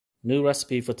New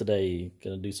recipe for today.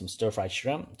 Gonna do some stir-fried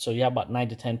shrimp. So you have about 9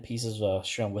 to 10 pieces of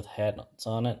shrimp with heads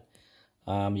on it.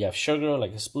 You have sugar,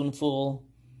 like a spoonful.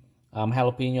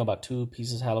 Jalapeno, about 2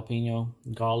 pieces jalapeno.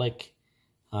 Garlic,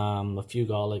 a few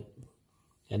garlic.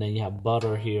 And then you have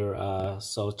butter here.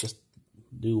 So just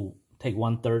take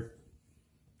 1/3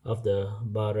 of the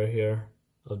butter here,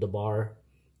 of the bar.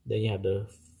 Then you have the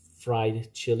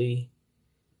fried chili,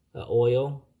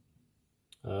 oil,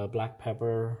 black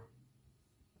pepper,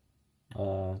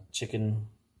 chicken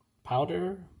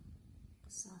powder,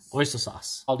 oyster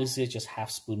sauce. All this is just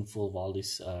half spoonful of all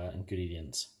these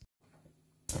ingredients.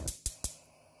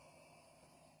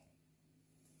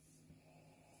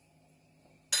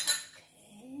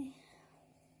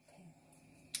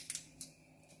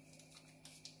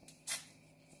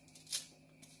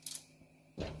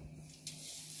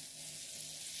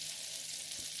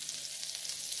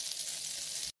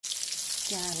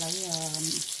 Lấy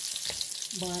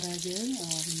bơ ra dưới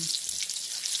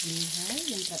gì hết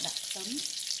nhưng ta đặt tấm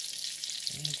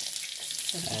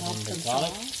And the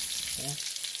garlic. Yeah.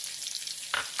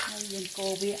 Dân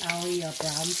cô với oi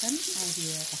brown tấm oi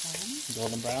gì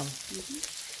Golden brown.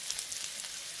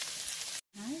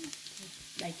 Đấy,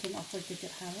 đây chung ở phơi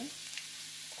chật hơi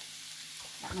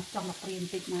đặt nó trong một riêng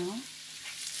tịch máu.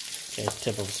 Okay,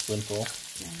 tip of a spoonful.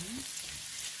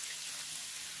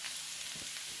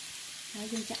 Đấy,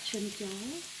 dân chặt xương chó.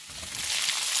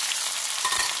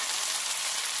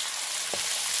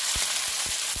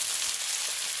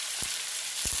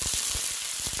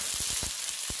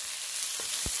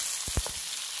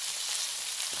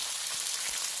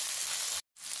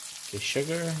 Okay,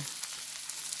 sugar.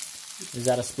 Is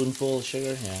that a spoonful of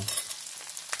sugar? Yeah.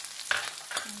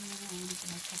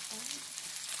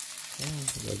 Okay,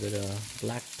 a little bit of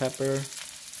black pepper.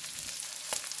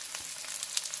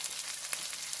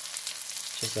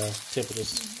 Just a tip of the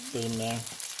spoon there.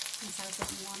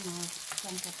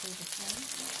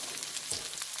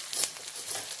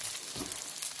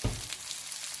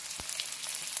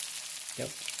 Yep,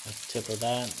 a tip of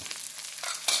that.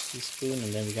 Teaspoon,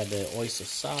 and then we got the oyster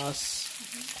sauce.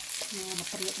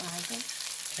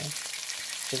 Okay,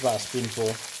 just about a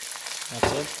spoonful.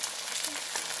 That's it.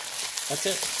 That's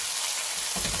it.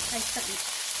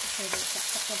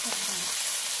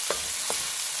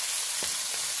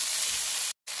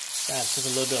 That's just a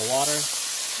little bit of water.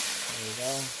 There you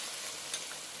go.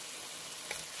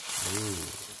 Ooh.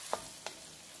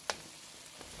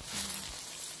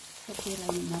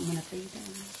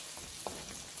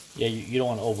 Yeah, you don't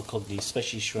want to overcook these,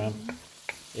 especially shrimp.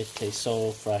 It tastes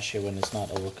so fresh here when it's not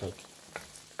overcooked.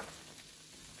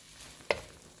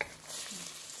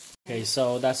 Okay,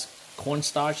 so that's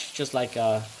cornstarch, just like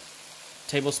a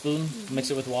tablespoon.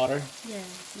 Mix it with water. Yeah,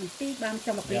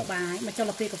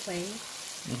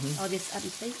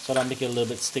 so that'll make it a little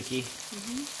bit sticky.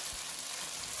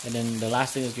 And then the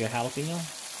last thing is your jalapeno.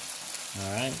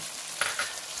 Alright.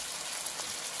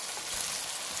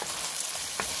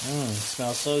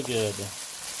 Smells so good.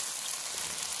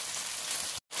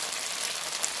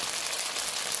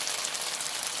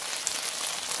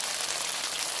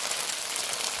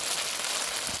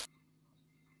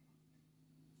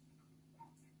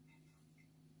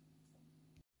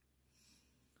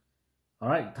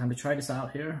 Alright, time to try this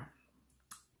out here.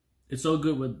 It's so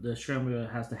good with the shrimp that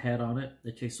has the head on it.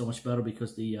 It tastes so much better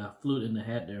because the fluid in the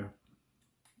head there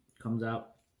comes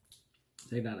out.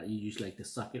 Take that, you usually like to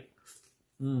suck it.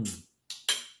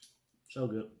 So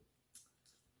good.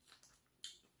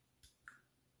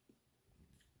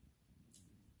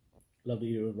 Love to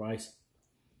eat it with rice.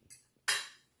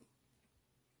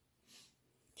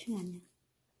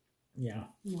 Yeah.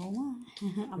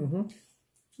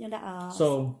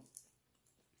 So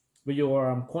with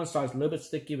your cornstarch, a little bit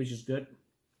sticky, which is good.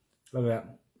 Look at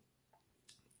that.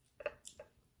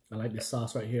 I like this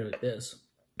sauce right here, like this.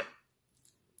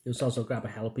 Just also grab a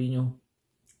jalapeno.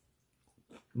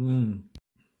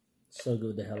 So good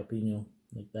with the jalapeno,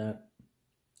 like that.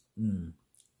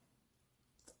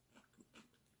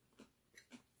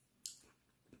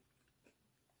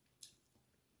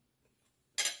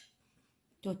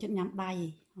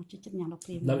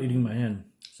 Love eating my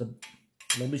hand. So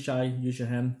don't be shy, use your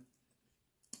hand.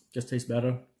 Just tastes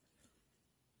better.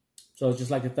 So I'd just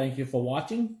like to thank you for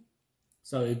watching.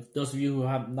 So if those of you who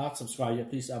have not subscribed yet,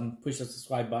 please push the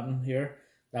subscribe button here.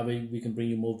 That way we can bring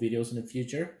you more videos in the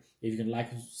future. If you can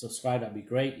like and subscribe, that'd be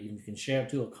great. If you can share it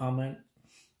too or comment,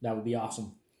 that would be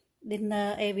awesome.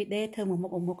 Dinner every day,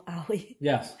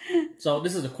 yes. So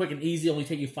this is a quick and easy, only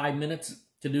take you 5 minutes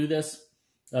to do this.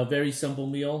 A very simple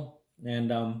meal,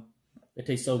 and it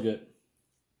tastes so good.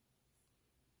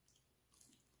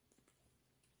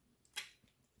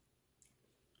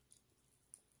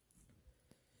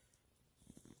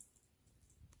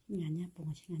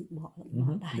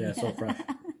 Yeah, so fresh.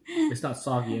 It's not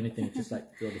soggy or anything. It's just like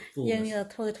feel the fullness.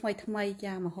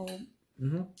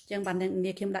 Chẳng bạn đang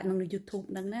nghe kiếm lại nông YouTube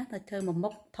nâng nè, thầy thơ một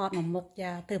mốc thọt một mốc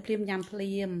già, thơ phim nhằm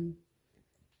phim.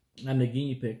 And the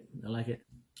guinea pig, I like it.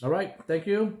 All right, thank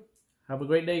you. Have a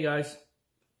great day, guys.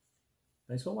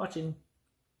 Thanks for watching.